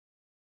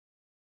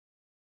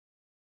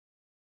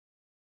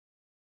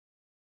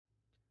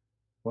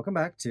Welcome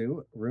back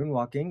to Rune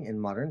Walking in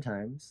Modern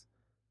Times.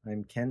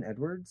 I'm Ken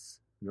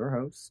Edwards, your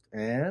host,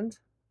 and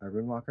a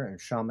rune walker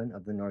and shaman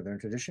of the Northern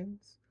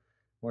traditions,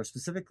 more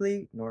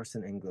specifically, Norse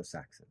and Anglo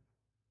Saxon.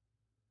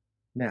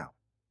 Now,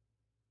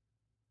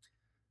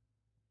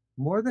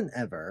 more than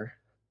ever,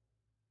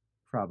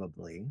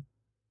 probably,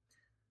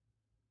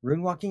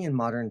 rune walking in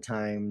modern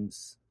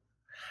times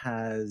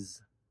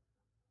has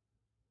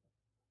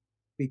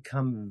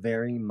become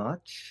very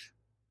much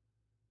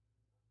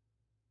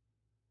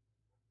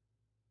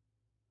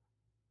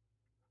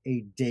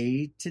a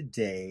day to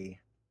day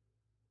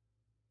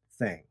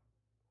thing.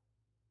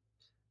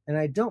 And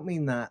I don't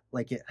mean that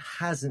like it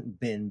hasn't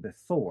been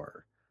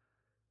before.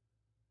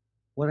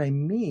 What I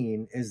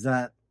mean is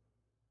that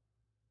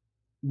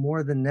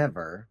more than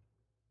ever,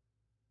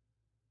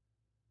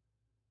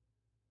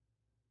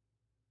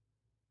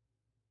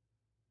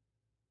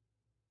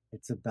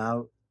 it's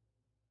about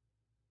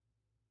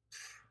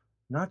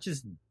not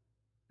just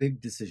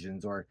big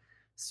decisions or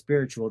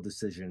spiritual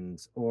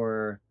decisions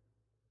or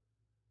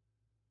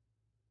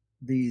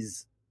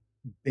these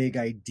big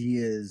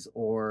ideas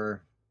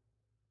or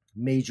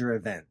major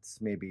events,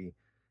 maybe.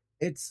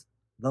 It's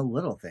the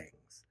little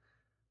things.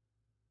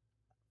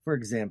 For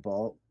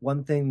example,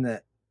 one thing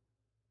that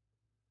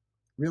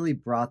really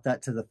brought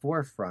that to the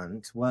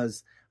forefront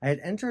was I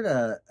had entered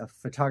a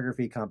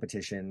photography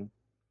competition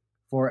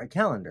for a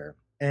calendar,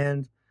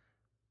 and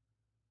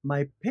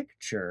my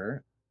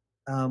picture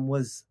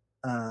was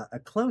a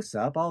close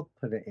up. I'll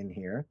put it in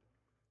here.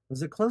 It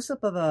was a close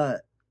up of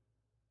a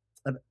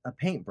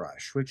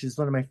paintbrush, which is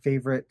one of my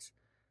favorite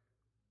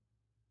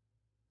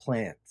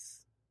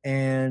plants.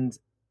 And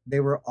they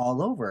were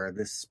all over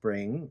this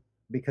spring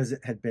because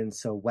it had been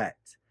so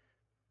wet.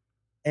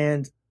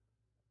 And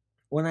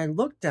when I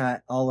looked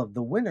at all of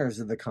the winners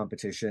of the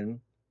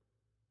competition,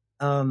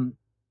 um,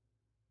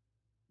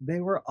 they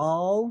were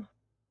all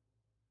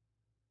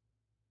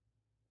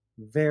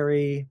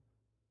very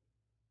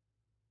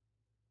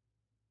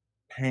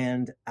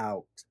panned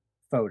out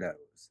photos.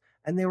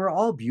 And they were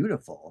all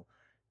beautiful.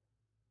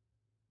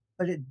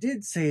 But it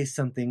did say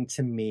something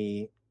to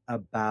me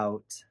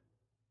about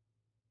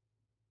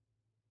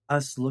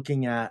us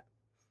looking at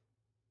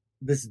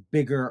this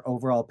bigger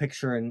overall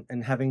picture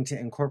and having to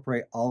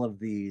incorporate all of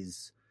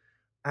these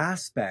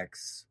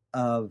aspects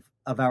of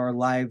our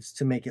lives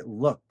to make it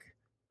look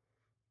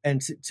and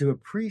to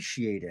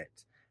appreciate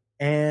it.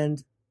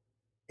 And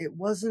it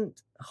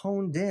wasn't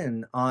honed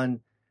in on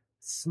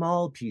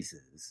small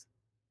pieces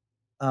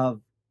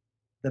of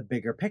the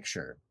bigger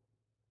picture.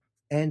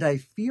 And I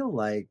feel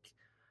like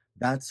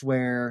that's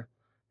what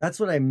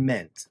I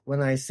meant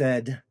when I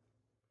said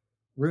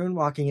rune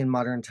walking in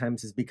modern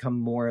times has become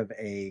more of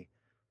a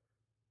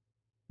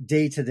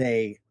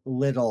day-to-day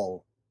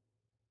little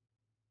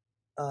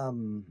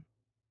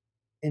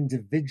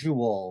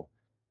individual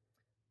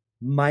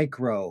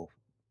micro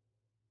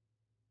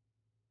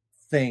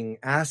thing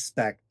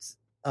aspect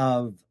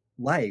of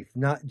life,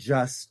 not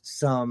just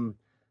some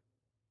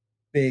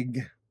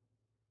big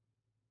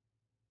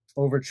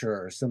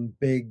overture, some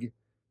big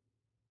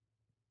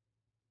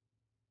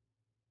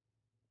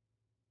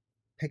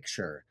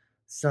picture,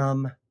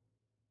 some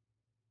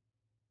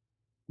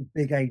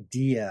big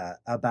idea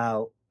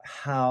about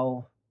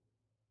how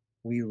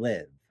we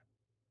live.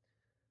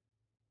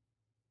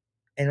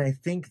 And I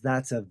think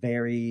that's a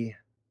very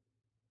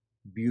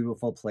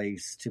beautiful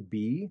place to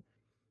be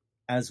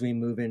as we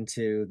move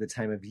into the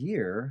time of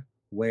year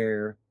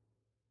where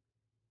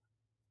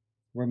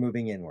we're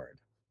moving inward.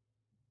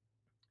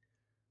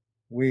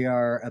 We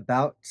are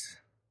about,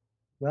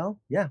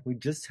 we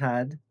just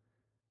had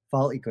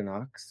fall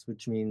equinox,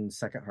 which means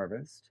second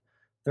harvest.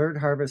 Third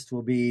harvest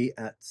will be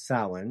at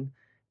Samhain.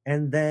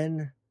 And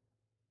then,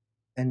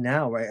 and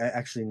now,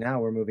 actually, now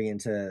we're moving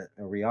into,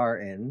 we are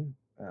in,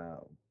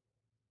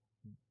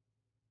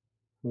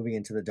 moving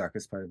into the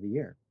darkest part of the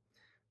year.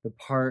 The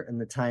part and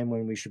the time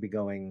when we should be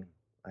going,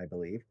 I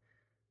believe,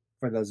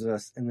 for those of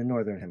us in the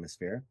northern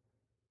hemisphere,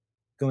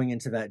 going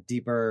into that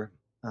deeper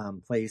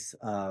place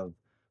of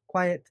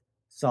quiet,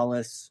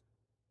 solace,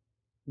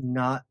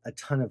 not a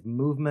ton of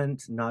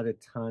movement, not a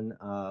ton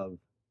of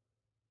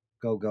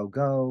go, go,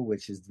 go,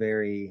 which is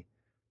very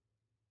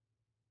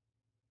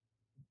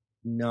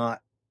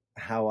not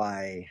how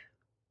I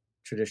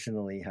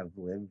traditionally have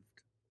lived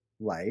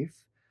life.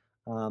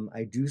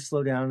 I do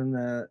slow down in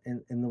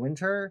the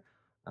winter.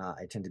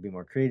 I tend to be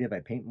more creative. I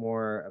paint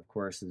more, of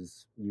course,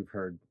 as you've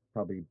heard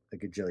probably a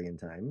gajillion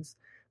times.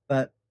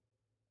 But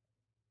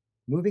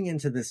moving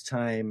into this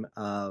time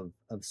of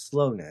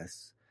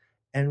slowness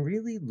and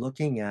really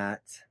looking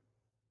at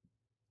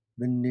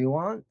the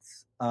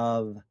nuance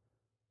of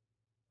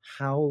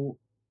how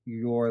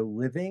you're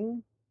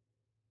living,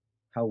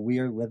 how we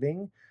are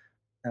living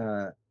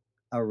a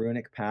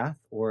runic path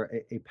or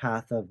a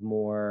path of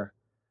more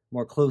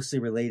closely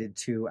related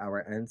to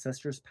our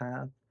ancestors'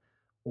 path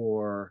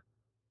or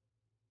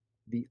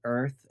the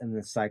earth and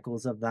the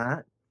cycles of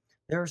that.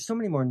 There are so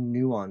many more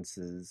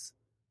nuances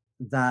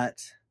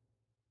that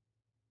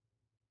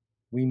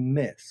we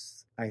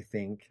miss, I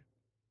think.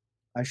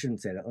 I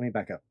shouldn't say that. Let me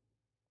back up.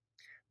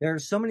 there are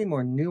so many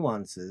more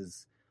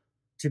nuances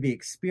to be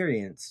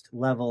experienced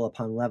level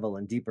upon level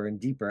and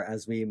deeper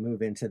as we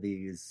move into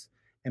these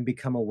and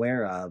become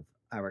aware of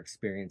our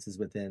experiences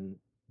within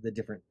the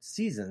different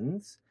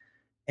seasons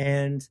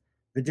and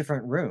the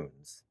different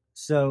runes.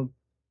 So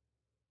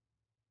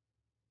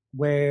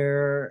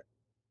where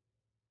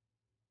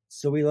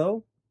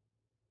Soilo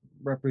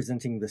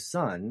representing the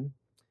sun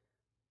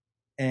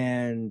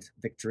and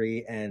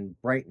victory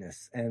and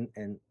brightness and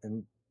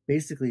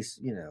basically,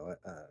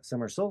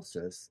 summer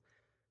solstice,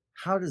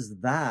 how does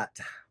that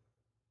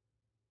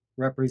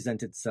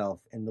represent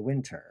itself in the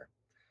winter?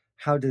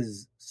 How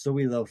does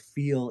Soilo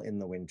feel in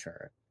the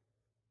winter?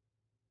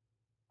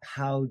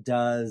 How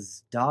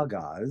does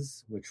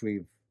Dagaz, which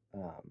we've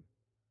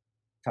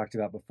talked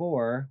about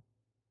before,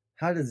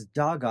 how does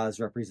Dagaz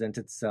represent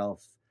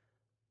itself?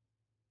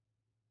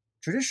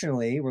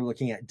 Traditionally, we're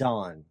looking at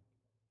dawn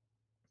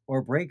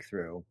or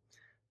breakthrough.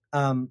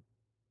 How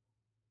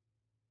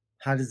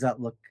does that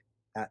look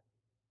at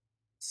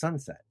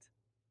sunset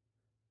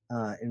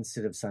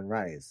instead of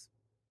sunrise?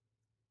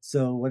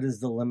 So, what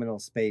is the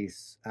liminal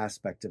space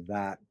aspect of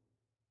that?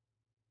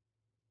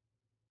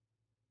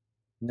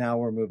 Now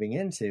we're moving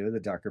into the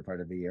darker part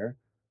of the year.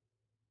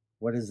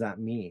 What does that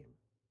mean?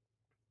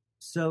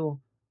 So,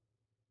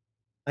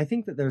 I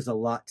think that there's a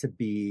lot to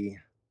be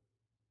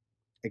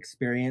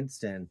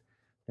experienced, and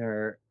there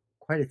are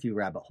quite a few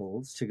rabbit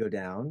holes to go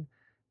down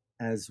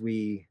as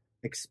we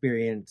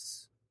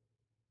experience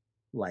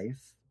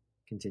life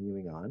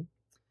continuing on.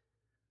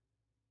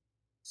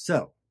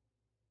 So,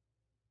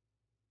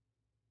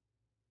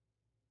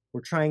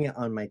 we're trying it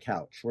on my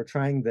couch. We're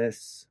trying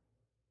this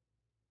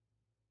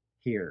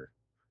here.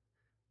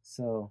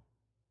 So,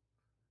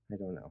 I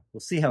don't know.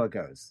 We'll see how it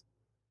goes.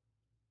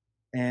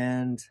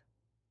 And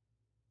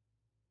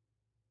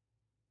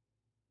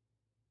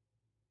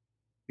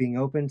being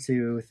open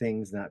to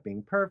things not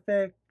being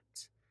perfect.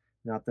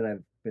 Not that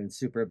I've been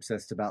super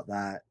obsessed about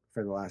that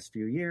for the last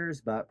few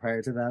years, but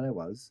prior to that I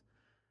was.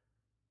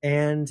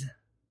 And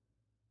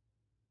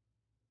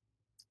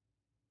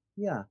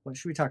yeah, what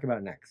should we talk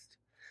about next?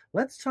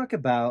 Let's talk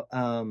about,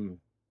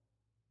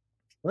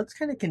 let's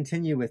kind of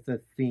continue with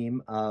the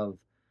theme of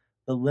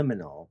the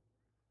liminal.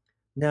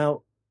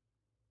 Now,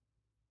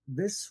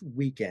 this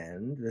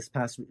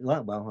past week,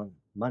 well, on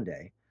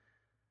Monday,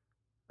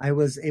 I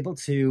was able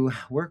to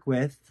work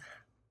with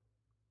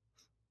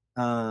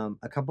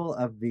a couple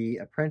of the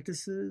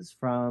apprentices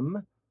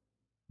from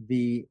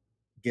the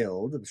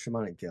guild, the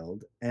Shamanic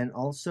Guild, and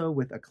also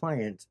with a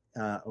client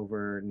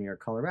over near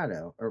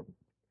Colorado, or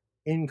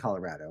in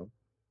Colorado.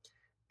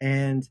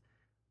 And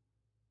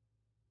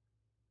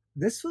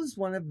this was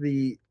one of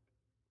the,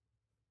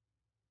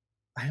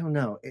 I don't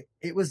know,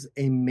 it was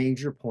a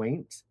major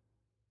point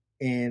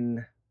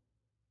in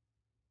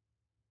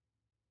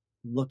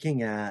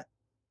looking at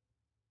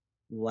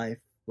life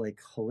like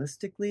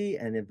holistically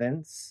and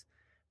events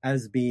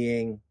as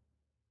being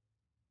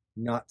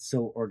not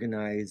so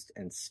organized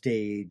and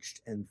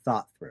staged and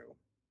thought through.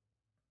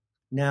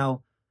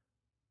 Now,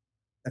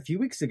 a few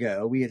weeks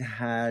ago, we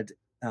had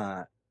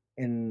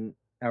in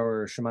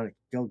our Shamanic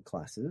Guild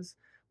classes,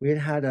 we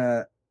had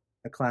a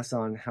class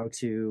on how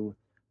to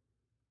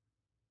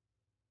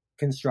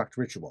construct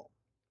ritual.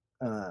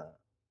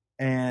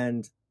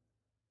 And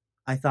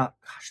I thought,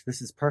 gosh,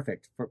 this is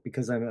perfect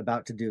because I'm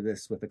about to do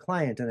this with a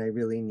client and I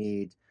really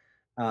need,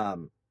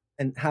 and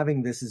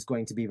having this is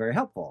going to be very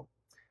helpful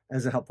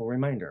as a helpful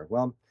reminder.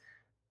 Well,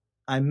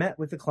 I met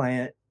with the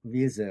client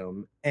via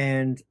Zoom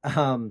and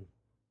I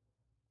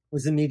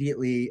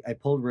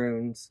pulled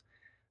runes,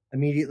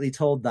 immediately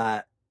told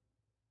that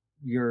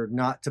you're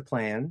not to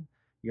plan,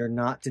 you're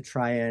not to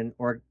try and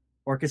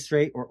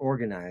orchestrate or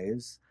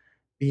organize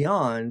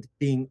beyond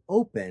being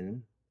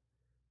open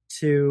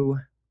to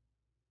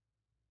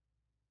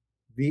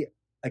the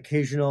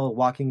occasional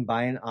walking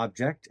by an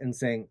object and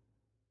saying,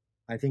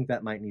 I think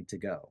that might need to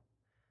go,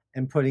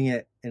 and putting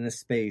it in a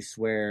space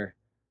where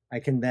I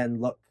can then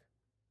look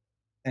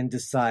and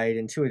decide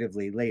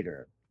intuitively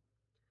later.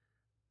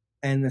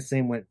 And the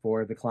same went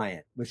for the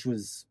client, which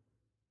was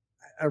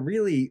a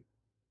really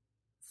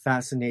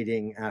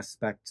fascinating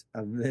aspect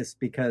of this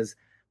because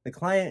the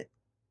client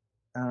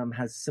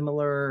has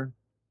similar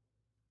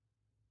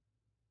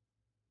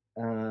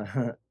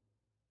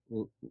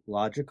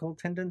logical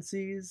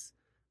tendencies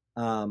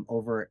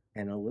over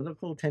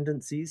analytical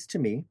tendencies to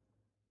me.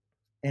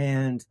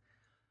 And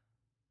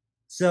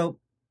so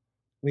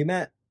we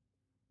met,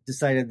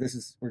 decided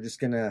we're just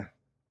going to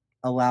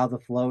allow the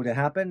flow to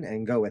happen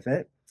and go with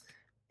it.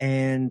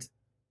 And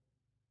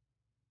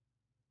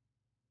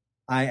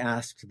I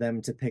asked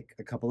them to pick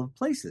a couple of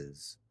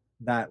places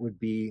that would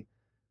be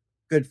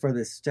good for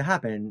this to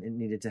happen. It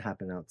needed to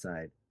happen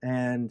outside.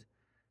 And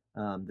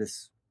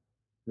this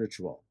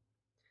ritual.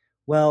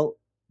 Well,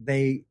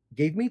 they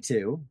gave me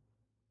two,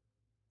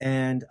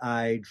 and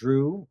I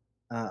drew,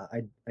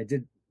 I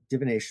did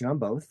divination on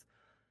both.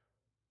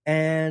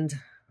 And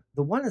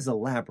the one is a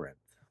labyrinth,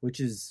 which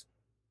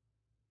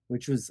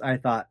was, I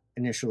thought,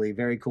 initially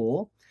very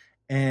cool.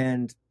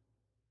 And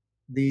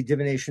the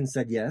divination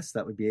said yes,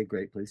 that would be a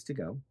great place to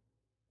go.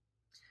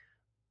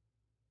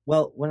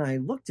 Well, when I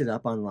looked it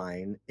up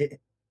online, it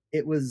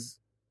was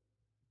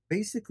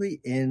basically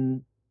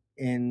in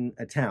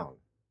a town,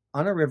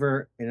 on a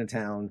river in a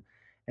town,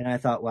 and I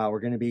thought, wow,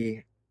 it's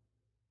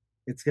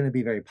going to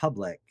be very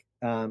public,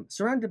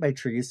 surrounded by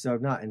trees, so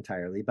not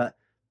entirely, but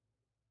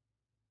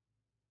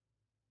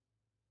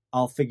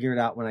I'll figure it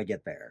out when I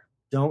get there.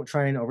 Don't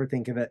try and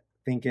overthink of it.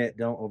 Think it.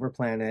 Don't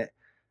overplan it.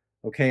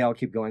 Okay, I'll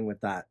keep going with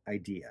that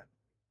idea.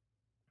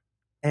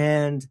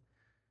 And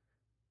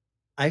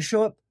I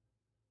show up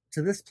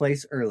to this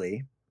place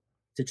early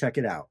to check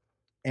it out.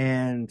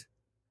 And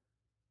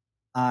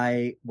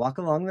I walk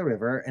along the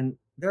river, and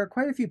there are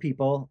quite a few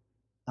people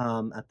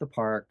at the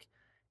park.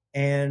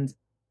 And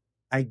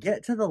I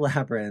get to the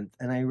labyrinth,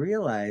 and I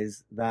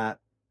realize that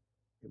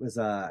it was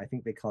I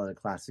think they call it a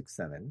classic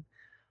 7.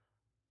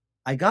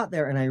 I got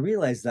there, and I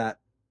realized that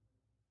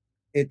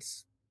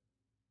it's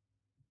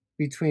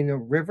between a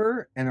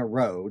river and a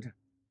road,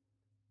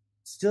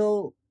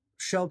 still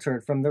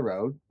sheltered from the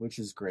road, which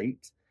is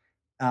great.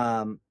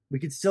 We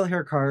could still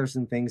hear cars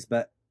and things,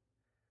 but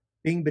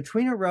being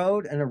between a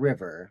road and a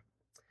river,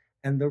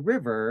 and the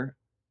river,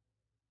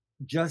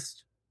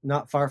 just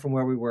not far from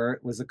where we were,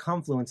 was a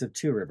confluence of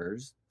 2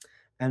 rivers.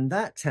 And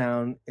that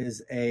town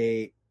is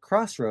a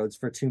crossroads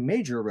for 2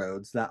 major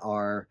roads that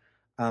are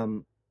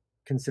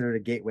considered a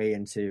gateway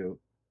into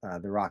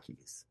the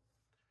Rockies.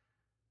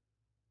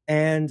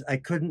 And I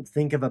couldn't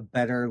think of a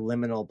better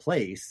liminal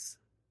place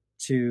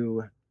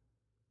to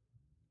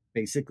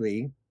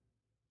basically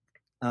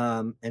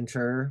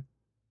enter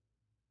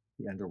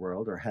the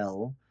underworld, or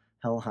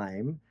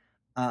Helheim,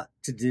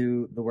 to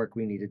do the work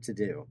we needed to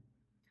do.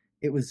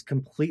 It was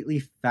completely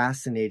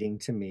fascinating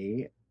to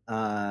me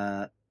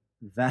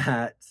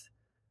that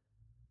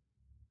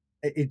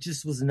it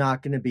just was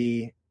not going to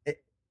be,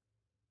 it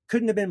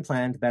couldn't have been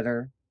planned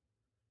better.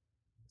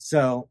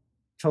 So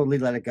totally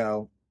let it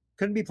go.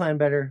 Couldn't be planned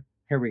better.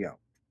 Here we go.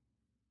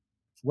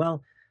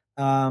 Well,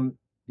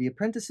 the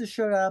apprentices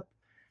showed up,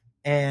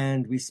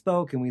 and we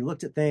spoke and we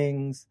looked at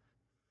things,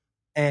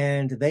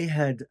 and they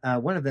had,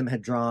 one of them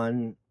had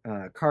drawn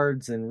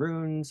cards and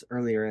runes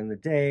earlier in the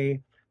day.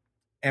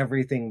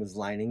 Everything was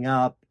lining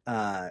up.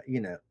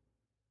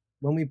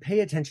 When we pay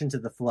attention to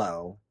the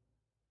flow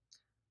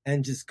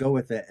and just go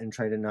with it and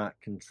try to not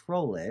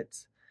control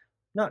it,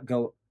 not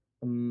go,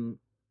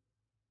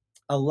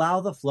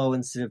 allow the flow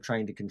instead of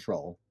trying to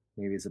control,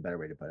 maybe is a better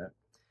way to put it.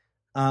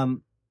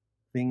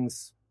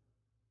 Things,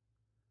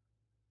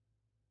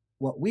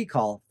 what we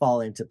call,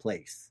 fall into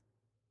place.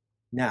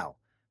 Now,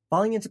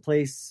 falling into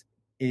place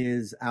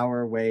is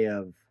our way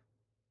of,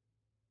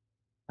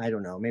 I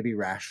don't know, maybe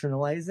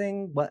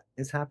rationalizing what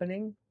is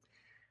happening.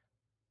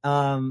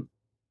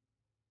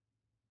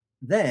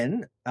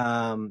 Then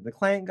the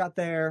client got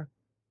there.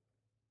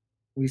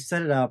 We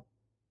set it up.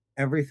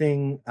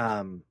 Everything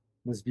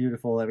was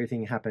beautiful.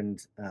 Everything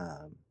happened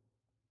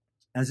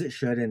as it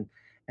should. And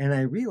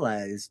I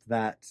realized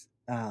that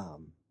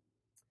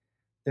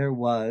there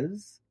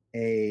was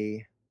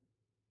a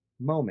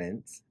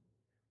moment,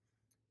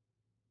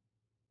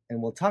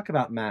 and we'll talk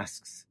about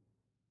masks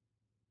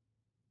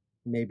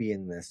maybe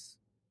in this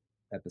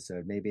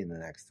episode, maybe in the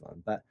next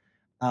one, but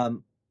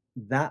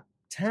that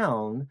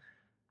town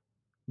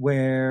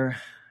where,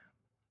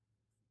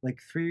 like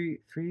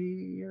 3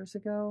 years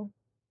ago,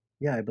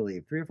 yeah, I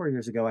believe 3 or 4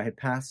 years ago, I had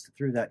passed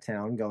through that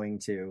town going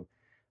to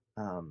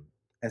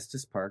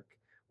Estes Park,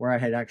 where I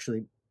had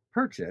actually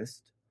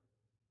purchased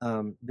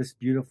this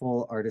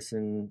beautiful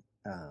artisan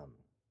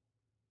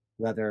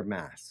leather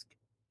mask.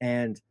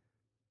 And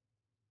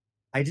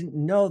I didn't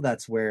know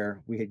that's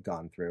where we had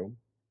gone through.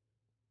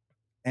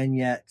 And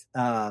yet,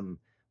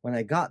 when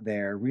I got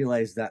there,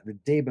 realized that the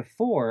day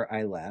before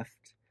I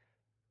left,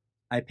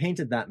 I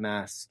painted that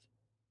mask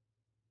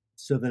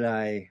so that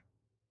I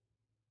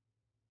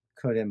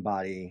could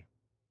embody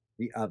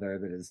the other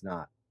that is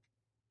not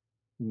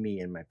me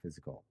in my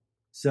physical.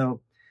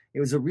 So it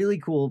was a really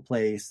cool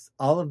place.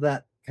 All of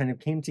that kind of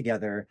came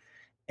together.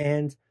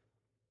 And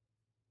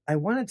I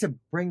wanted to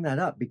bring that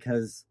up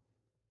because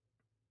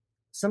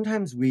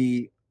sometimes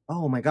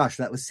oh my gosh,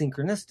 that was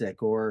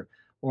synchronistic, or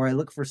I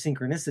look for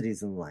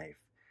synchronicities in life.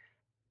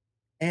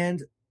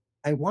 And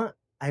I want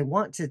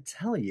to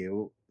tell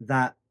you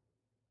that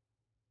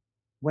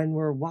when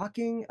we're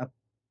walking up,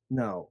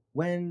 no,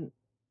 when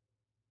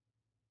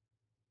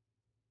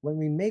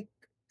we make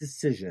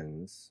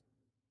decisions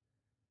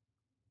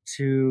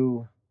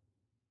to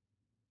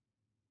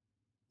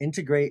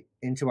integrate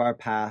into our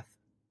path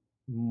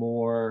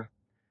more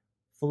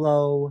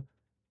flow,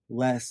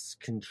 less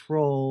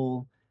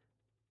control,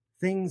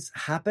 things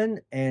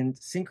happen, and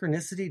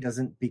synchronicity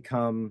doesn't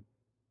become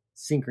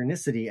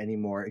synchronicity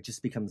anymore. It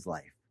just becomes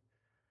life.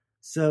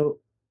 So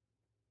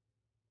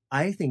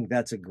I think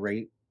that's a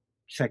great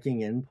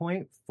checking in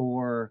point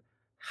for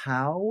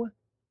how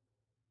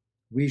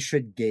we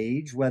should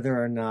gauge whether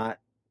or not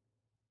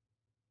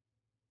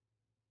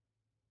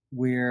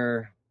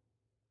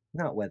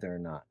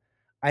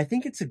I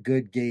think it's a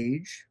good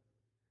gauge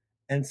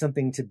and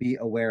something to be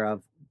aware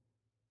of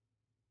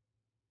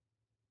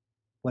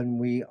when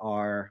we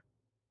are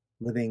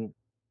living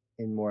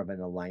in more of an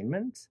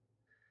alignment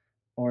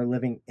or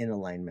living in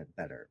alignment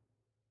better.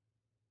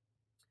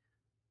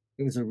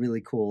 It was a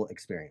really cool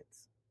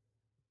experience.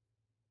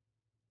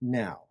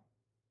 Now,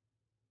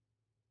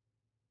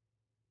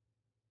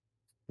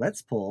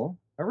 let's pull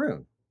a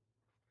rune.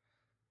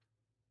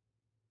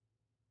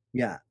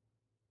 Yeah,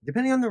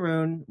 depending on the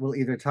rune, we'll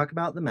either talk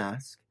about the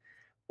mask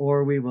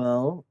or we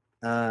will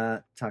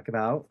talk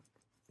about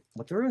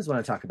what the runes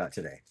want to talk about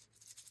today.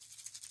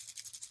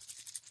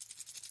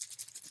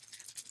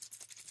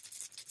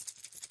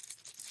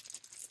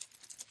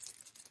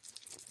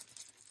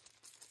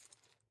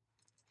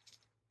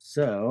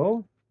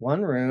 So,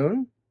 one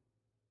rune.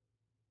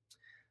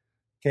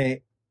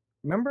 Okay,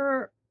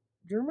 do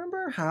you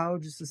remember how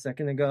just a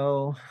second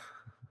ago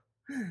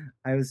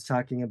I was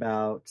talking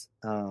about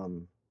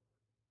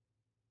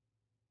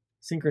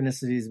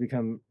synchronicities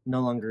become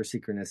no longer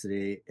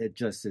synchronicity. It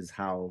just is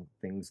how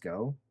things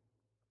go.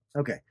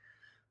 Okay,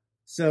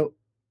 so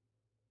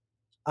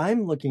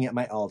I'm looking at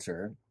my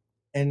altar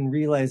and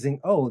realizing,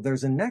 oh,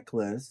 there's a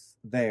necklace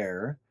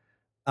there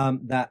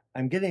that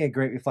I'm getting a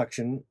great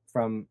reflection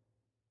from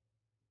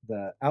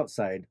the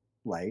outside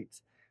light,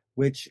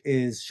 which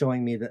is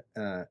showing me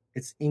that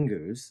it's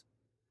Ingu's.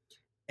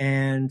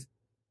 And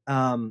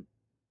um,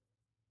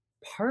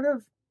 part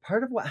of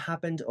what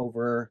happened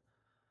over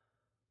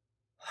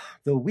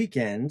the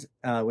weekend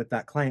with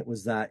that client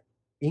was that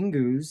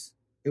Ingu's,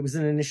 it was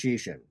an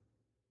initiation.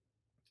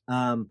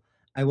 I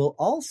will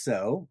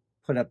also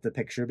put up the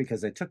picture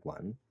because I took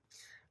one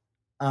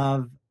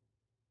of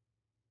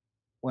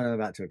what I'm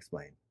about to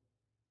explain.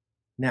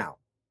 Now,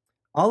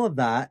 all of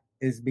that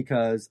is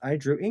because I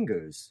drew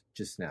Ingu's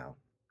just now.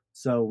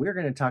 So we're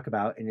going to talk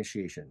about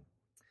initiation.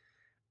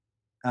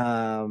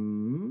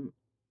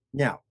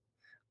 Now,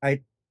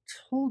 I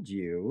told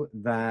you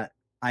that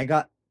I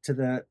got to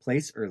the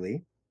place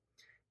early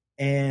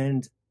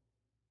and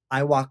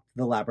I walked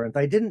the labyrinth.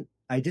 I didn't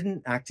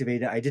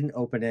activate it. I didn't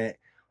open it.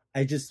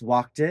 I just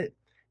walked it.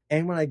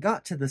 And when I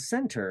got to the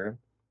center,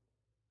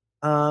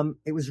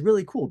 it was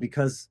really cool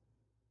because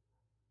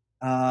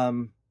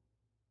on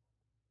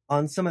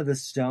some of the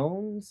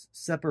stones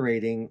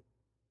separating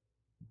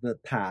the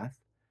path,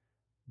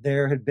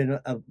 there had been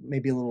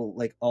maybe a little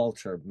like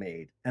altar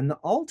made, and the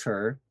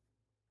altar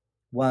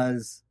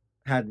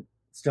had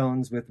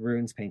stones with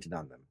runes painted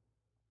on them,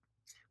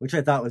 which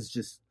I thought was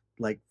just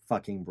like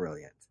fucking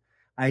brilliant.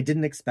 I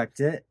didn't expect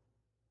it,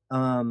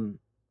 and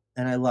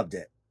I loved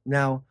it.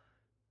 Now,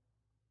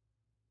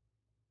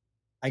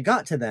 I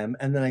got to them,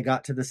 and then I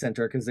got to the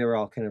center because they were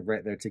all kind of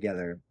right there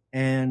together.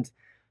 And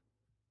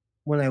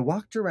when I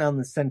walked around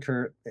the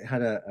center, it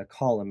had a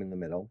column in the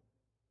middle.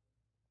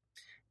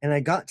 And I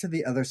got to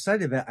the other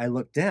side of it. I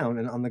looked down,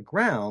 and on the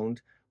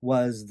ground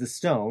was the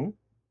stone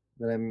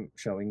that I'm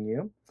showing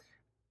you.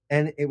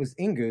 And it was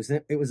Ingu's,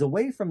 and it was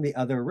away from the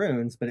other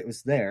runes, but it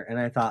was there. And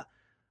I thought,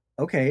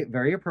 okay,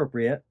 very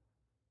appropriate.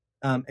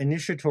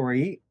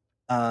 Initiatory,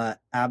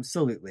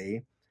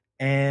 absolutely.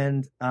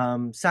 And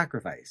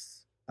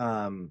sacrifice.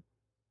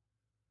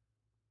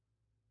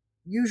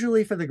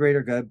 Usually for the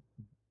greater good,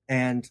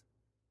 and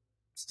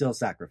still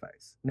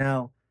sacrifice.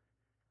 Now,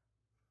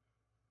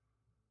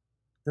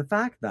 the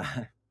fact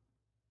that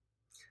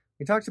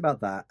we talked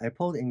about that, I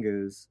pulled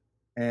Ingu's,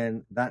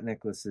 and that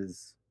necklace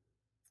is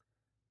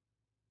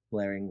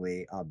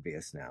blaringly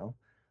obvious now,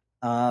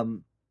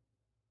 and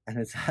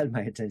it's had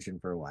my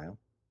attention for a while.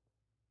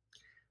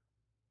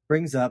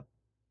 Brings up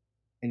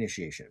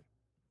initiation.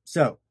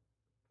 So,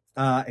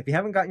 if you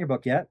haven't gotten your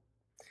book yet,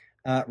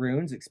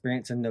 Runes,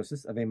 Experience and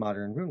Gnosis of a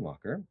Modern Rune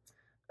Walker,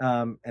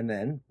 and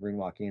then Rune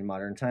Walking in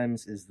Modern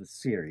Times is the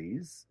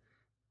series,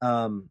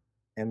 and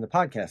the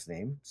podcast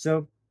name.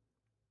 So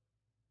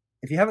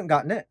if you haven't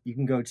gotten it, you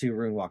can go to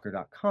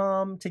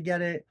runewalker.com to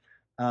get it.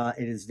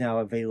 It is now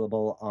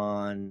available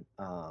on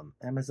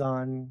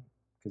Amazon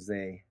because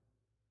they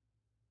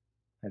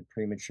had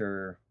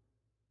premature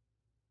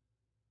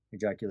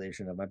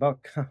ejaculation of my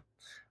book.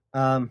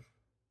 But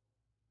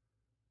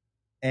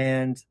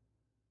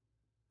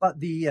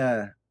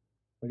the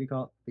what do you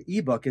call it? The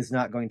ebook is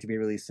not going to be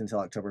released until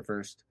October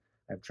 1st.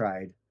 I've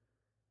tried.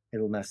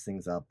 It'll mess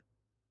things up.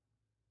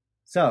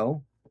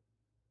 So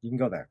you can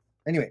go there.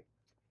 Anyway,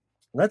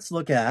 let's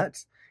look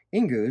at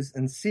Ingu's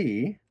and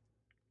see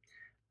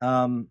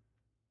what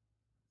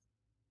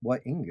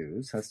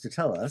Ingu's has to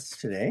tell us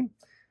today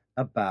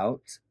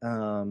about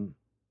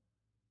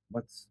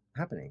what's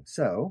happening.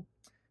 So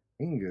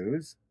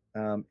Ingu's,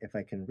 if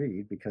I can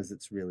read because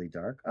it's really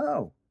dark.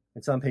 Oh,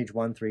 it's on page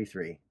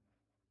 133.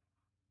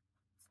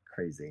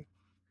 Crazy.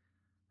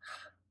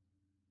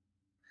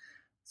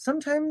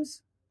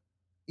 Sometimes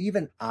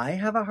even I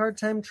have a hard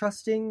time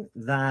trusting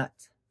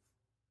that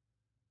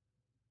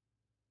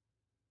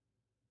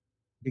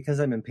because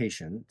I'm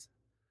impatient.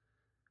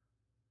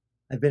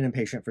 I've been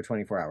impatient for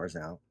 24 hours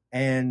now.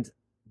 And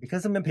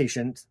because I'm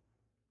impatient,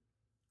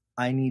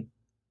 I need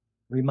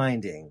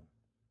reminding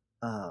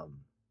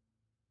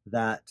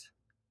that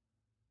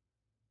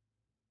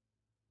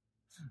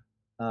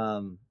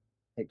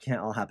it can't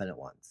all happen at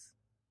once.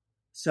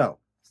 So,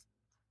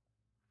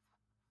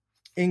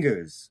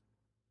 Ingus,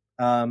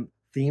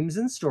 themes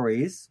and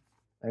stories.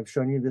 I've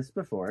shown you this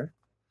before.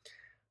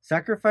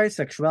 Sacrifice,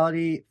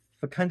 sexuality,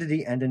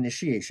 fecundity, and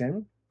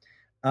initiation.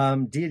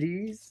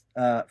 Deities,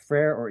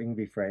 Freyr or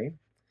Yngvi Frey.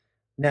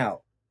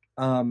 Now,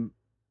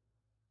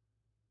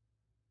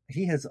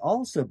 he has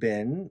also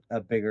been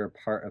a bigger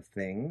part of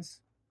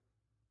things,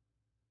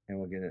 and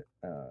we'll get it.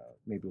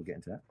 Maybe we'll get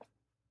into that.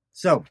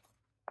 So,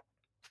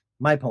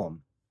 my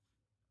poem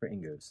for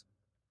Ingus.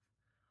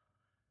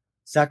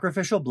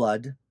 Sacrificial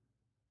blood,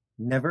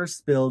 never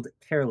spilled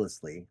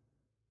carelessly,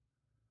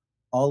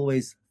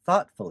 always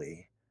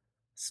thoughtfully,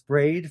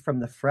 sprayed from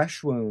the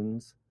fresh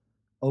wounds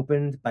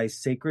opened by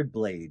sacred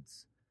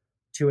blades,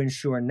 to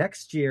ensure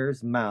next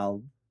year's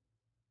mouth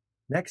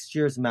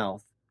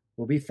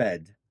will be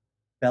fed,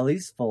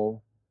 bellies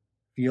full,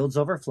 fields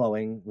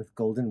overflowing with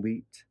golden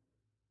wheat,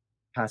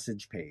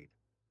 passage paid.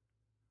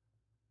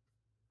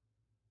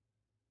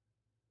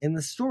 In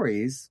the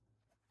stories,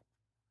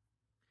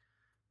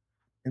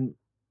 and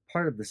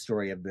part of the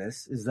story of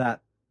this is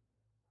that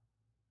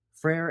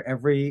Freyr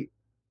every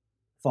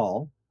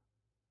fall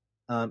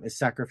is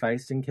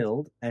sacrificed and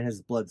killed, and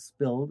his blood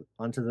spilled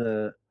onto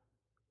the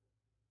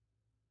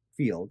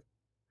field,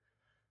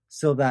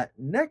 so that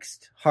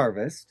next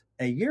harvest,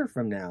 a year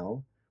from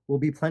now, will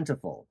be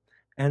plentiful,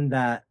 and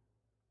that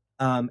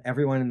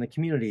everyone in the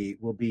community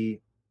will be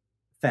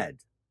fed.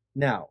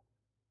 Now,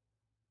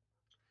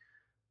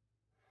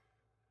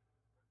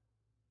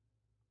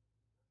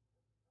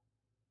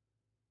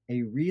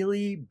 a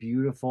really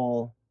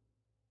beautiful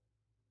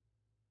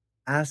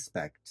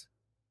aspect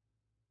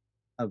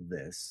of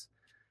this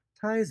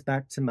ties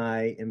back to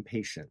my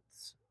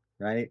impatience,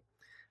 right?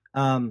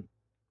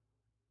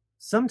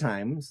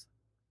 Sometimes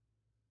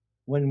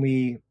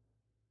when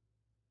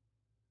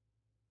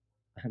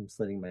I'm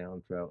slitting my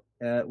own throat.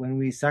 When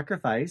we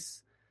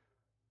sacrifice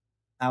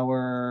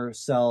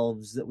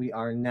ourselves that we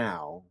are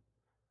now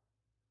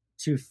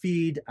to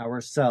feed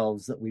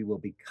ourselves that we will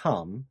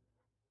become,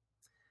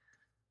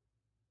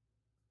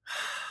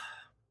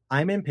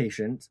 I'm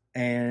impatient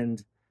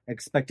and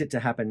expect it to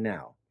happen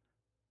now.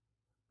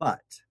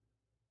 But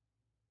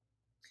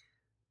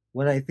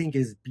what I think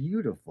is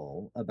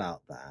beautiful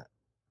about that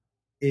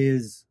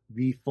is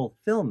the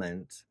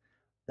fulfillment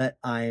that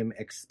I'm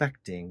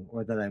expecting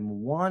or that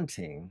I'm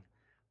wanting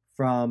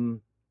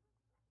from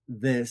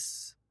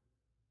this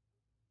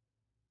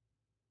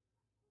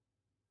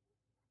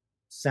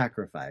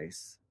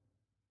sacrifice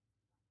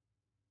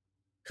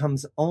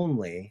comes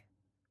only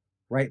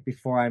right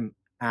before I'm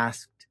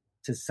asked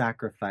to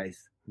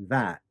sacrifice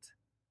that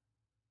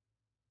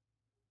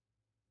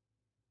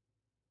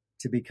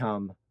to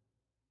become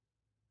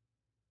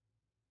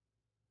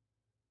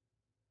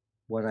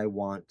what I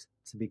want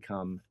to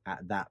become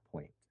at that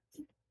point.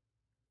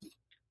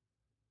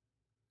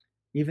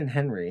 Even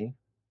Henry,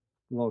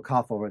 a little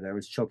cough over there,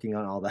 was choking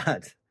on all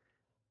that.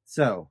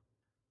 So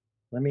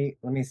let me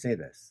say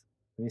this.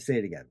 Let me say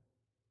it again.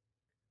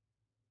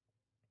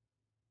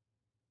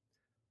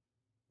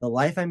 The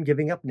life I'm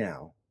giving up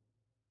now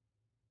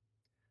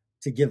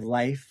to give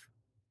life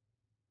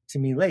to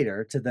me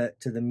later, to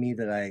the me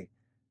that I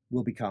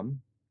will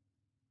become,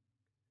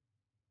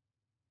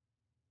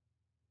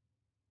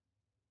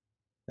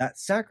 that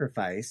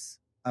sacrifice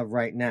of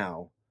right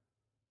now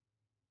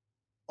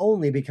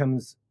only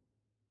becomes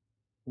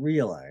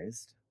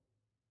realized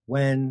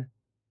when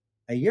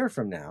a year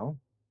from now,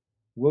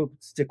 we'll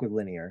stick with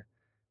linear,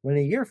 when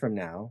a year from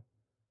now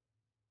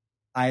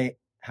I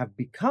have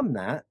become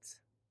that,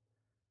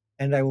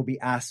 and I will be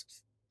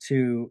asked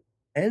to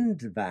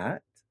end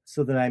that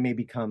so that I may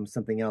become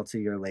something else a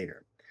year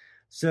later.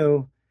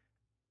 So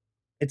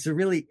it's a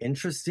really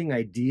interesting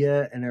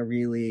idea and a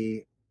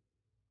really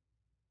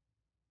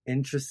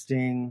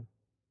interesting,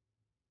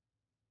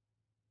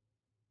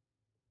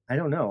 I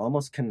don't know,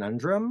 almost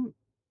conundrum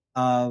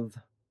of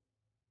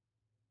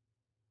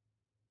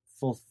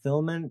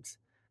fulfillment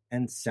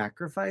and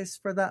sacrifice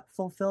for that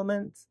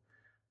fulfillment.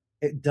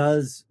 It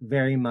does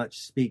very much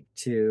speak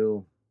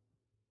to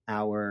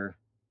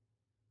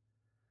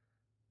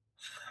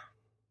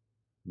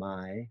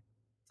my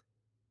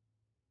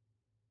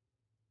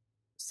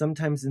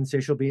sometimes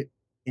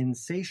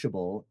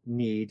insatiable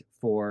need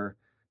for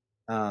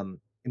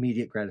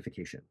immediate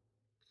gratification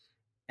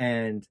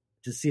and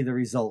to see the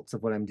results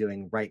of what I'm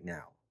doing right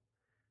now.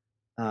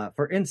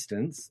 For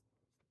instance,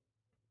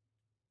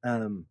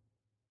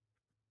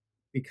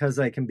 because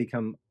I can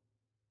become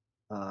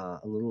a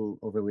little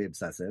overly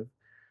obsessive,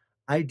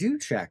 I do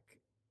check,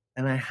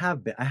 and I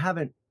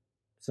haven't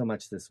so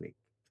much this week,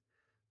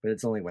 but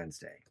it's only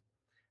Wednesday.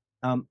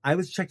 I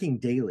was checking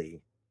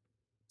daily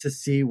to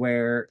see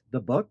where the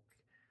book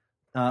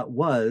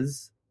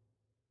was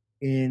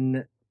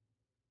in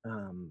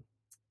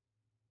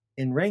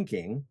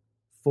ranking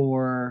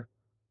for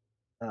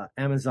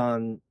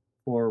Amazon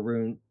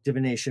for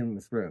divination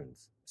with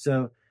runes.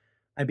 So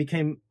I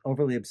became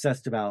overly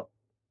obsessed about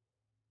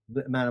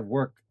the amount of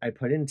work I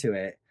put into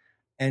it,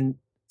 and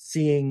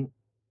seeing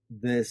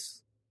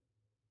this,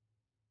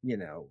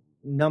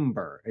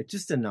 number. It's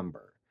just a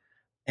number.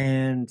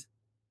 And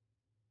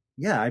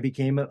yeah, I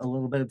became a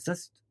little bit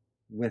obsessed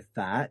with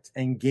that,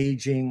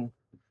 engaging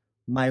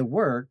my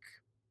work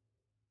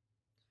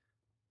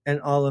and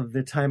all of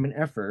the time and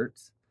effort,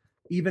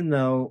 even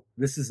though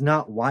this is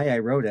not why I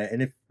wrote it.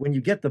 And if when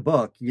you get the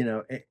book,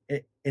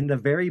 in the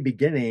very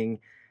beginning,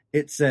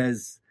 it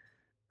says,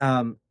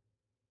 um,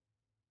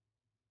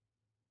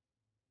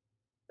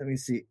 let me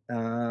see.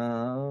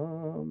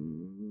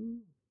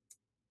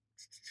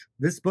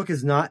 This book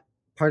is not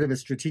part of a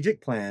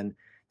strategic plan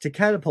to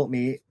catapult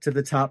me to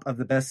the top of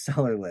the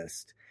bestseller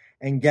list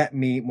and get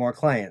me more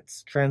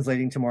clients,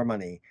 translating to more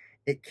money.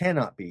 It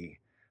cannot be.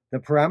 The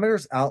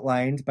parameters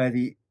outlined by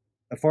the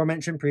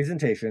aforementioned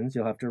presentations,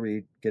 you'll have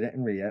to get it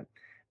and read it,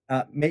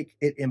 make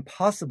it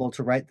impossible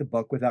to write the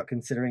book without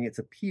considering its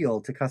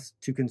appeal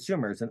to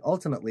consumers and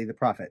ultimately the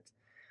profit.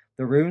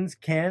 The runes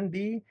can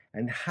be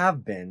and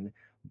have been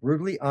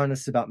brutally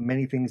honest about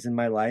many things in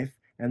my life,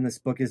 and this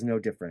book is no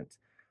different.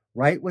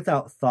 Write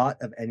without thought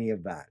of any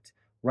of that.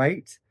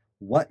 Write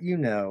what you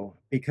know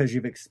because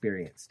you've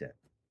experienced it.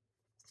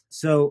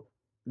 So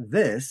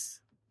this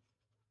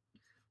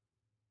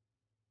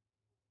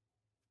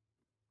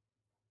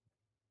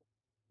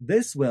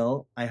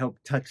will, I hope,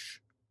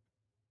 touch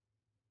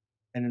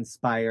and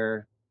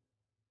inspire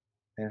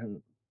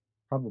and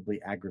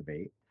probably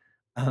aggravate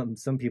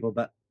some people,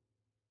 but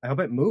I hope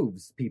it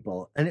moves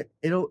people, and it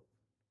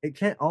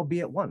can't all be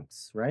at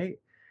once, right?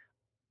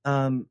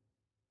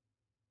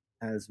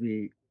 As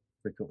we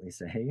frequently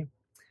say,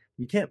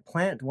 you can't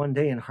plant one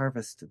day and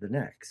harvest the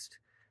next.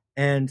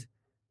 And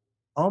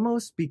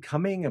almost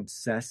becoming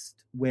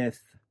obsessed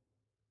with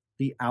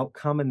the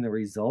outcome and the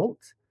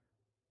result,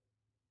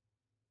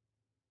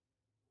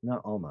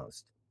 not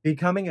almost,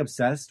 becoming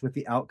obsessed with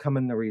the outcome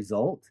and the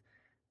result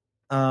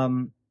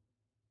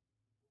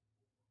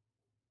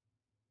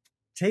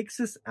takes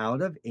us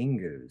out of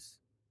Ingus.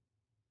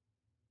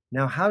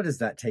 Now, how does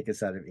that take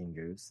us out of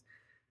Ingus?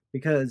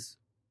 Because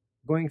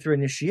going through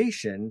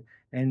initiation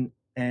and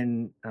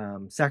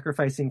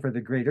sacrificing for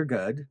the greater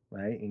good,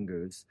 right,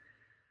 Ingus,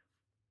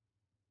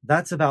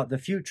 that's about the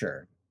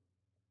future.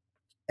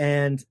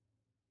 And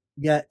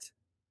yet,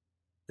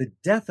 the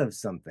death of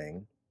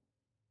something,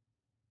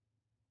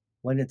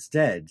 when it's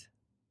dead,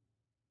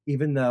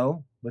 even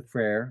though with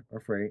Freyr or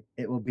Frey,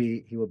 he will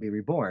be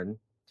reborn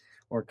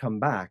or come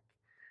back,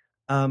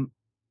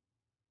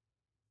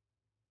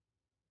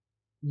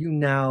 you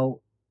now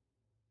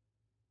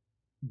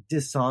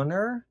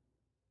dishonor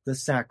the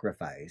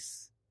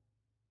sacrifice.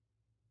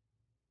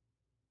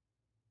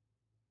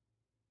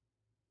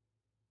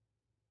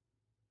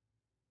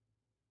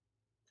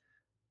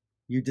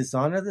 You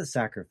dishonor the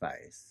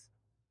sacrifice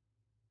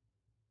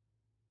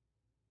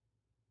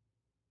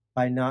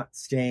by not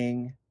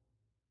staying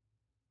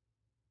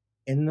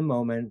in the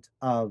moment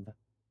of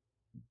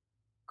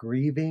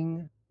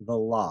grieving the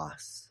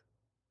loss.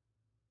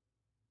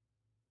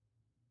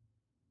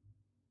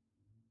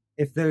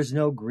 If there's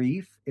no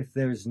grief, if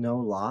there's no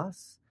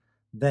loss,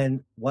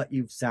 then what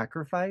you've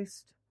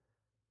sacrificed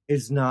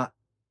is not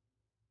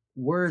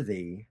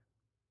worthy.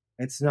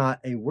 It's not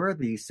a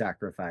worthy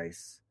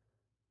sacrifice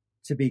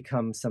to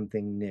become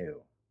something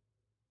new.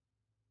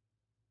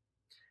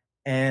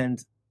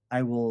 And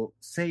I will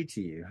say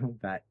to you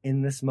that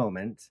in this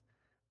moment,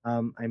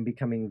 I'm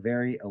becoming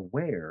very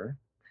aware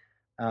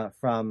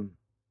from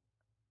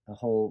a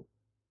whole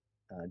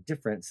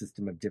different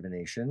system of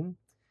divination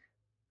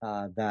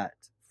that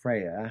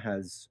Freya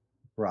has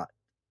brought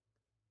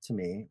to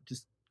me,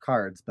 just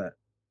cards, but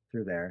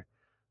through there,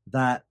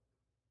 that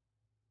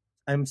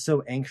I'm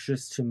so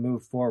anxious to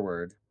move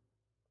forward.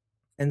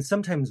 And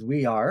sometimes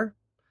we are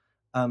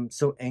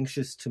so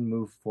anxious to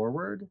move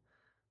forward,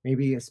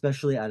 maybe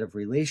especially out of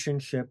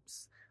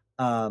relationships,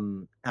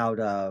 out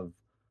of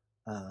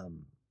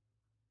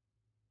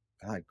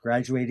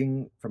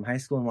graduating from high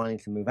school and wanting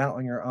to move out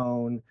on your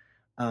own,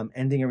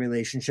 ending a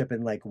relationship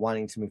and like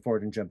wanting to move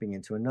forward and jumping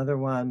into another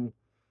one.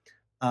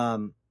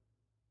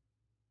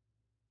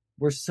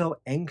 We're so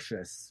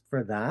anxious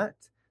for that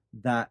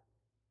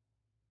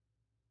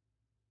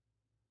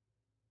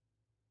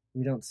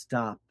we don't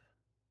stop.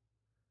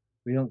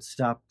 We don't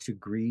stop to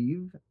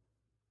grieve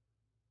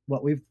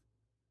what we've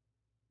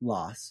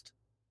lost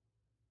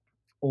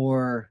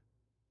or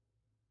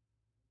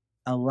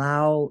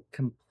allow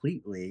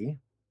completely.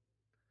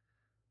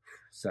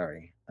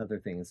 Sorry, other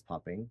things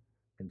popping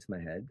into my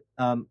head.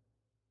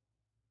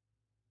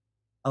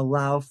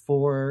 Allow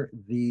for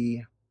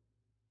the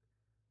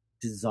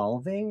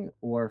dissolving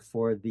or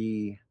for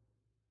the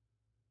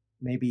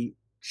maybe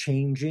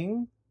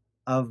changing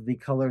of the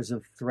colors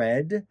of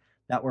thread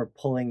that we're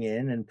pulling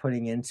in and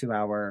putting into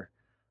our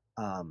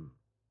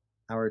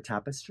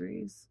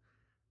tapestries,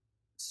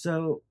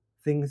 so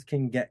things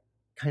can get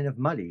kind of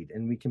muddied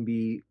and we can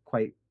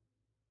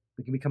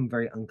become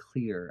very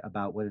unclear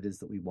about what it is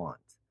that we want.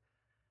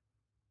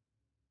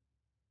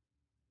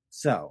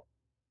 So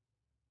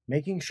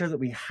making sure that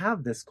we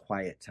have this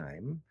quiet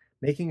time,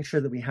 making sure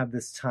that we have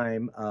this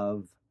time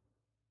of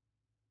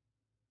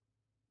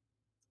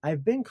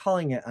I've been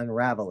calling it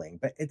unraveling,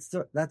 but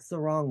that's the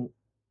wrong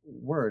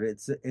word.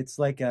 It's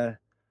like a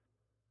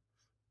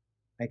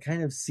I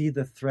kind of see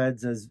the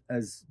threads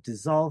as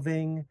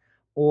dissolving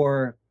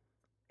or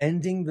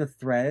ending the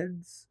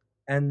threads,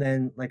 and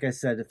then, like I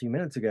said a few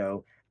minutes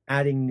ago,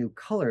 adding new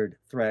colored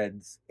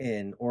threads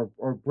in, or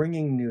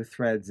bringing new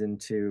threads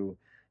into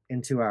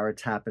our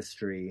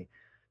tapestry.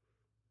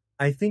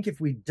 I think if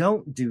we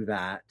don't do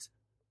that,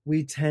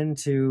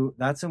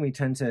 that's when we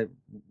tend to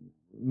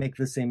make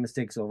the same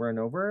mistakes over and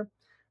over.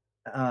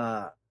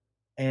 Uh,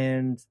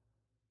 and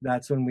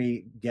that's when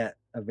we get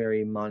a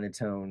very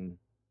monotone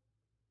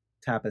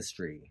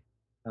tapestry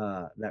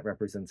that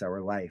represents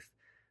our life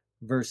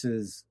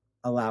versus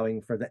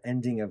allowing for the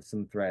ending of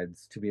some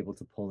threads to be able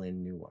to pull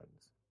in new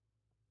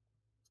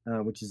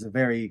ones, which is a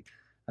very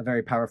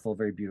powerful,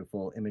 very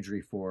beautiful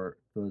imagery for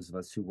those of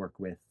us who work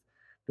with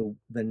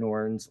the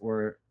Norns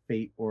or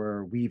fate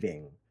or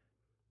weaving.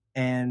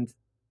 And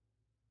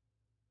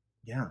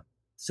yeah,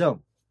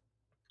 so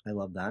I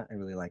love that. I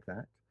really like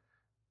that.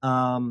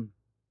 Um,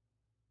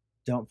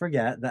 don't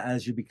forget that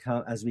as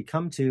we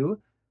come to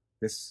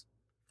this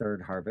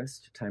third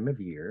harvest time of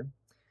year,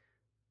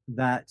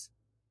 that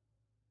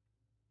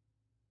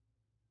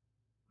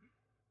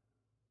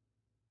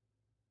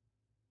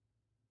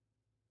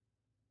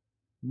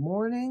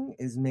mourning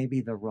is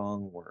maybe the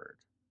wrong word.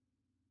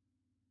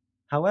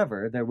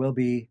 However, there will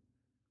be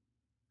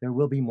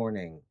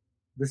mourning.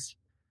 This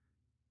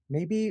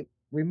maybe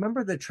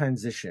remember the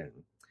transition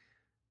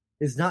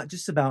is not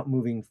just about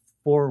moving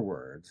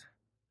forward,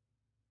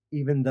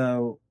 even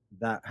though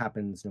that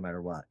happens no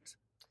matter what.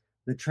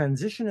 The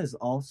transition is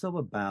also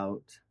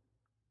about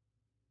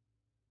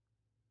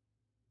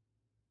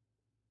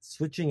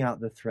switching out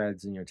the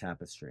threads in your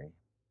tapestry.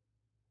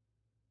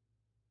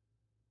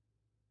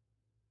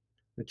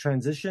 The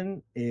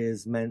transition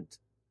is meant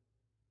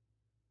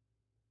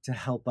to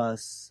help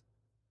us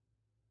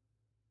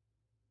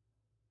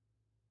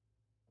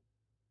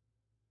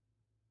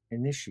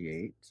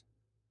initiate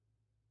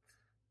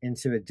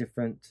into a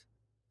different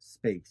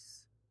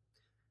space.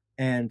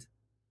 And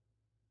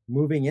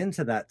moving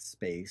into that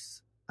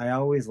space, I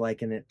always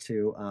liken it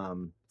to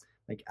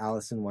like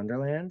Alice in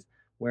Wonderland,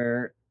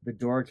 where the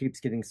door keeps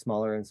getting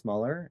smaller and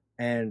smaller.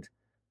 And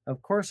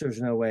of course,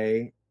 there's no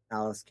way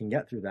Alice can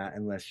get through that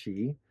unless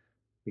she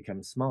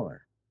becomes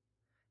smaller.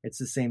 It's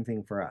the same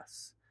thing for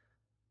us.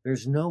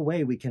 There's no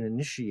way we can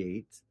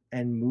initiate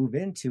and move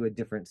into a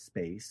different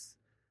space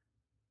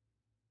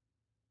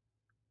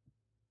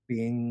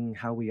being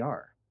how we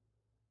are.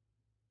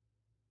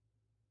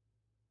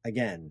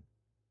 Again,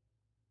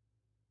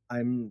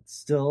 I'm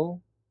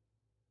still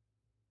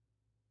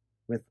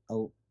with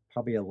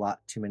probably a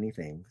lot too many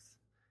things,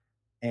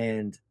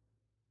 and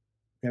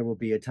there will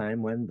be a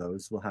time when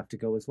those will have to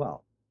go as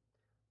well.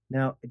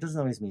 Now, it doesn't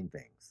always mean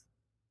things,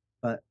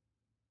 but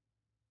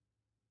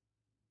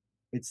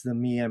it's the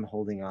me I'm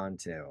holding on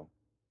to.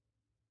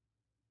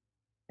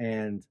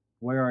 And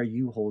where are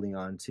you holding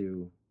on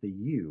to the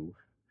you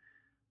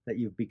that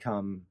you've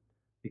become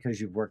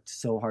because you've worked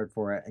so hard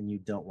for it and you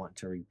don't want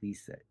to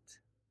release it?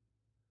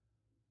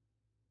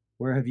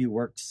 Where have you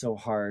worked so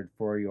hard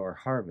for your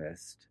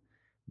harvest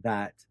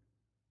that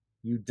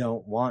you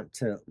don't want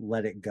to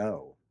let it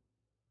go?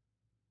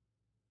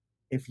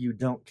 If you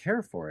don't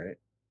care for it,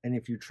 and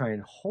if you try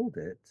and hold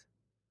it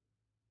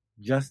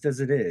just as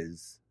it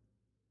is,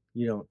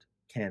 you don't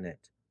can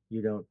it,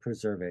 you don't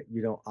preserve it,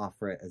 you don't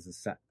offer it as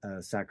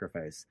a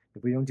sacrifice.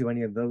 If we don't do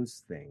any of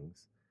those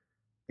things,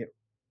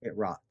 it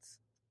rots,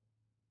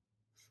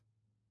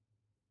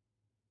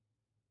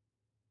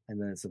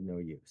 and then it's of no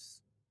use.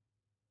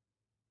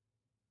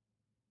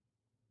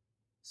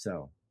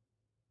 So,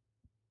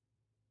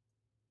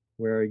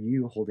 where are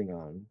you holding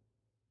on?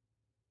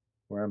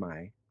 Where am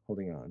I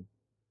holding on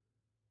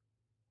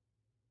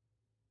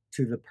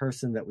to the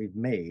person that we've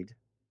made,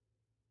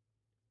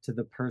 to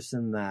the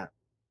person that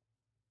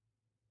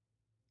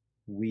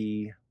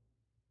we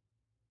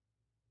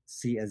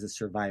see as a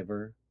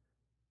survivor,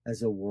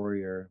 as a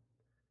warrior,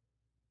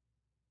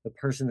 the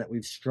person that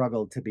we've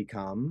struggled to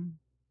become,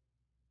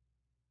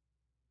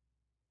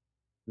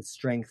 the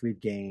strength we've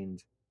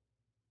gained?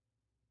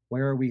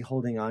 Where are we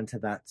holding on to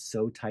that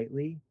so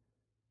tightly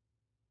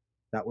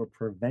that we're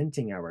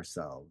preventing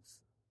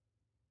ourselves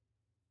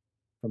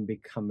from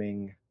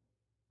becoming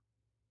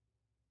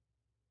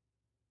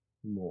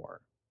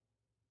more?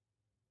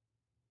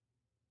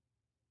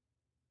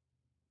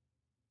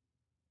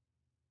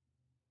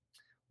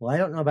 Well, I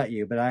don't know about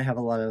you, but I have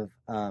a lot of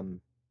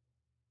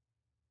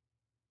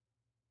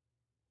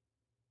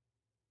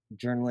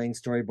journaling,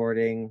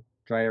 storyboarding,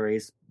 dry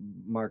erase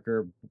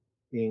marker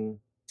being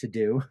to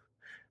do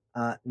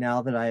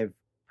now that I've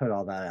put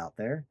all that out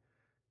there.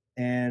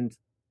 And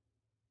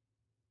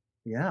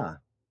yeah,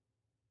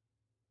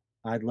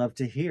 I'd love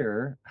to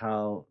hear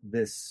how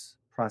this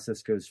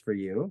process goes for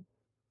you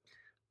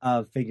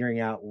of figuring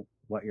out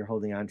what you're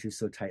holding on to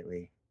so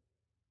tightly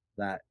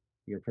that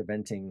you're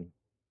preventing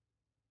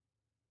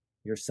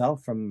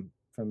yourself from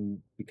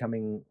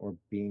becoming or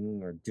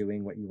being or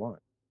doing what you want.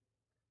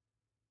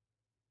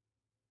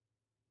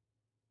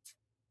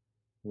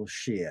 Well,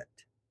 shit.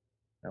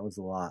 That was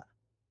a lot.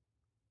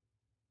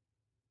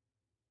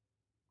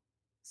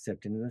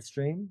 Stepped into the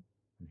stream,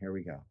 and here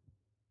we go.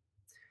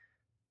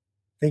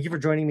 Thank you for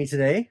joining me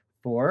today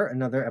for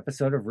another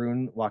episode of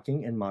Rune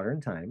Walking in Modern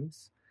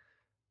Times.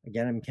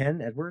 Again, I'm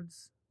Ken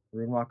Edwards,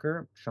 Rune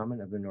Walker, shaman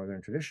of the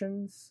Northern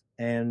Traditions.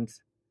 And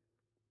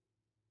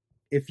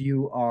if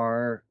you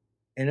are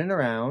in and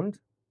around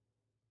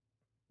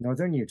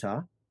Northern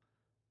Utah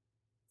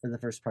for the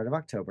first part of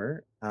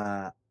October,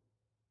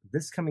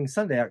 this coming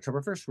Sunday,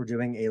 October 1st, we're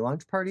doing a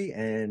launch party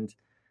and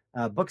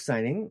book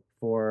signing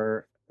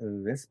for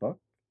this book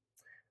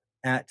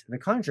at the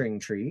Conjuring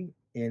Tree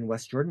in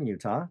West Jordan,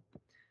 Utah.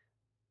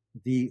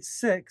 The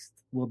 6th,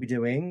 we'll be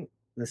doing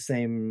the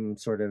same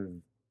sort of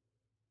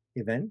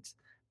event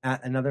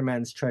at Another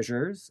Man's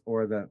Treasures,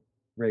 or the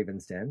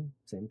Raven's Den,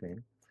 same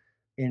thing,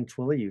 in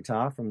Twilla,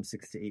 Utah from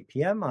 6 to 8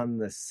 p.m. on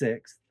the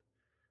 6th.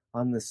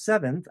 On the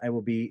 7th, I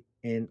will be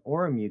in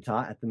Orem,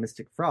 Utah at the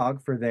Mystic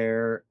Frog for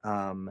their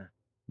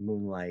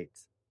Moonlight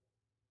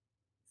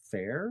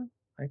Fair,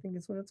 I think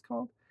is what it's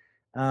called.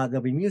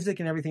 There'll be music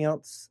and everything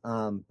else,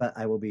 but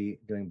I will be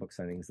doing book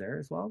signings there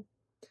as well.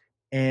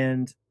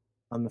 And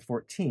on the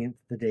 14th,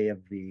 the day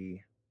of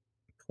the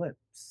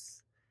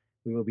eclipse,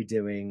 we will be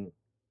doing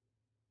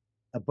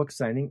a book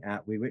signing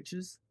at We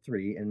Witches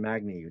 3 in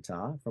Magna,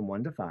 Utah from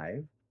 1 to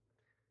 5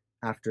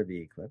 after the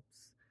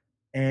eclipse.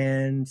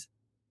 And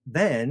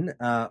then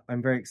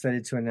I'm very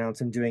excited to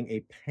announce I'm doing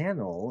a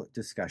panel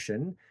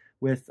discussion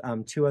with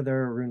 2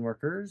 other rune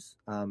workers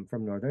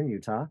from Northern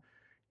Utah.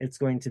 It's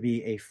going to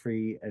be a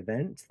free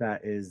event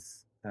that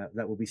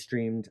will be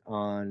streamed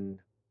on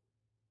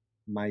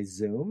my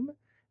Zoom,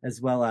 as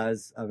well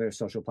as other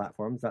social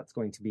platforms. That's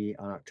going to be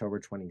on October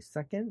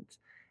 22nd.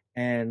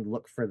 And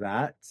look for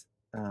that.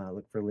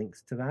 Look for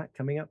links to that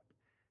coming up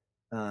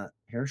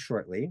here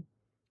shortly.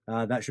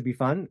 That should be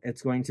fun.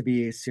 It's going to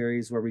be a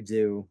series where we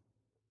do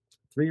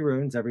 3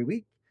 runes every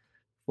week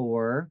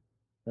for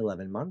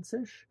 11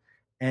 months-ish.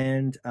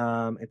 And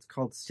it's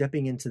called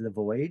Stepping into the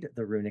Void,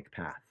 the Runic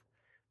Path.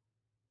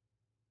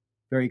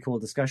 Very cool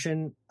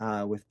discussion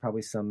with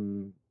probably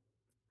some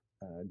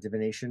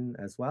divination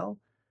as well.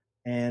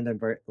 And I'm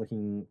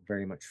looking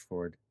very much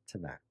forward to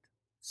that.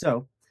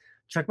 So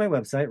check my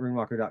website,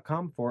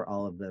 runewalker.com, for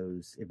all of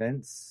those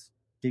events,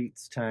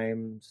 dates,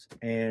 times,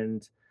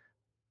 and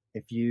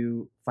if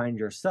you find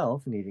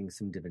yourself needing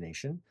some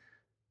divination,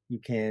 you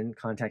can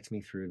contact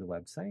me through the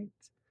website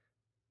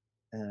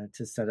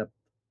to set up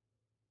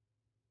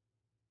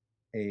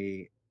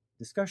a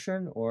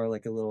discussion or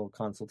like a little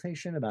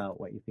consultation about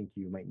what you think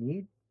you might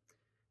need.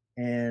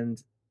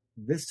 And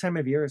this time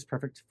of year is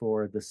perfect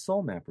for the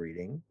soul map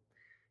reading.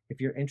 If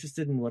you're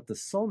interested in what the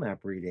soul map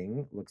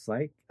reading looks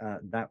like,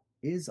 that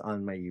is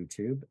on my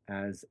YouTube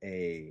as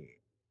a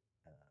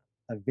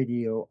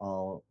video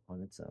all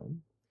on its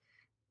own.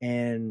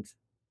 And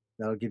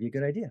that'll give you a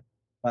good idea.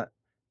 But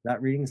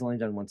that reading is only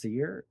done once a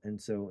year. And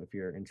so if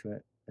you're into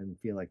it and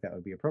feel like that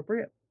would be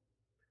appropriate,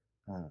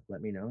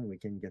 let me know and we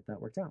can get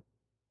that worked out.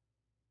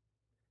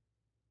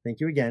 Thank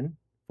you again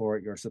for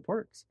your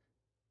support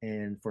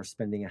and for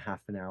spending a half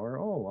an hour,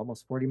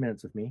 almost 40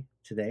 minutes with me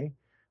today.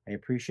 I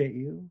appreciate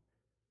you.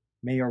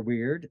 May your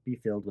weird be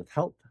filled with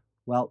health,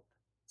 wealth,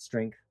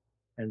 strength,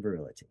 and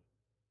virility.